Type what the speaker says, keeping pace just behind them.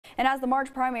And as the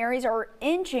March primaries are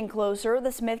inching closer,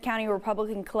 the Smith County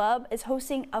Republican Club is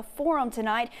hosting a forum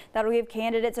tonight that will give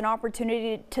candidates an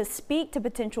opportunity to speak to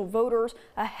potential voters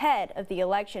ahead of the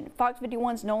election. Fox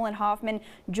 51's Nolan Hoffman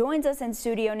joins us in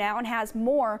studio now and has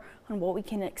more on what we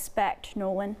can expect.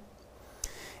 Nolan.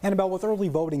 Annabelle, with early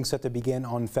voting set to begin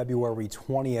on February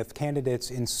 20th,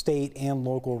 candidates in state and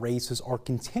local races are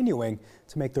continuing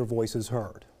to make their voices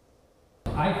heard.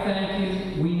 I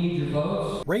thank you. We need your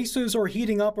votes. Races are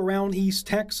heating up around East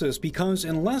Texas because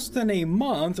in less than a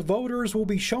month, voters will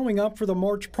be showing up for the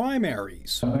March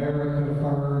primaries. America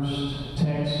first,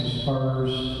 Texas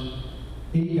first,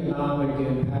 economic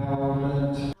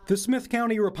empowerment. The Smith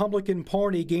County Republican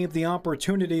Party gave the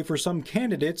opportunity for some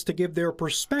candidates to give their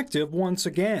perspective once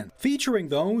again, featuring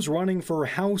those running for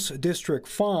House District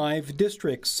 5,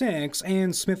 District 6,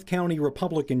 and Smith County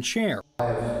Republican Chair. I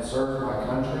have served my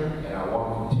country, and I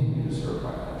want to continue to serve my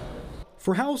country.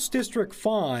 For House District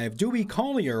 5, Dewey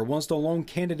Collier was the lone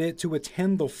candidate to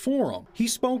attend the forum. He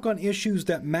spoke on issues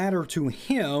that matter to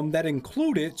him that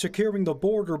included securing the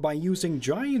border by using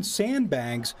giant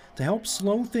sandbags to help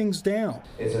slow things down.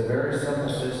 It's a very simple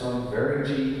system, very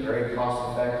cheap, very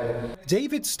cost effective.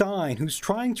 David Stein, who's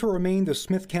trying to remain the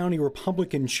Smith County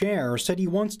Republican chair, said he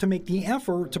wants to make the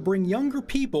effort to bring younger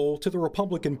people to the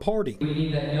Republican Party. We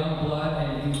need that young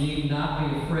blood, and you need not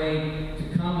be afraid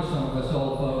to come to some of us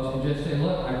old folks and just say,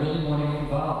 look, I really want to get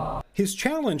involved. His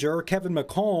challenger, Kevin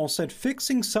McCall, said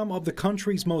fixing some of the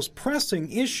country's most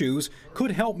pressing issues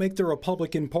could help make the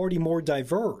Republican Party more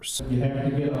diverse. You have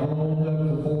to get a hold of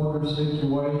the border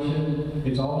situation.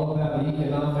 It's all about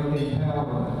economic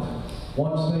empowerment.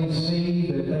 Once they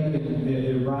see that they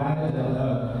can ride,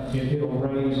 it'll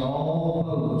raise all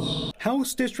votes.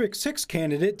 House District 6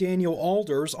 candidate Daniel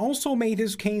Alders also made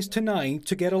his case tonight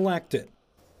to get elected.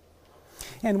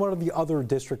 And one of the other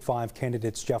District 5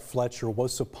 candidates, Jeff Fletcher,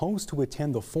 was supposed to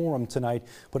attend the forum tonight,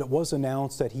 but it was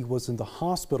announced that he was in the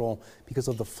hospital because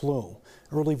of the flu.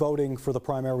 Early voting for the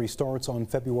primary starts on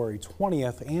February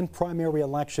 20th, and primary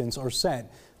elections are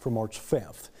set for March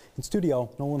 5th. In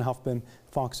studio, Nolan Huffman,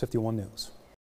 Fox 51 News.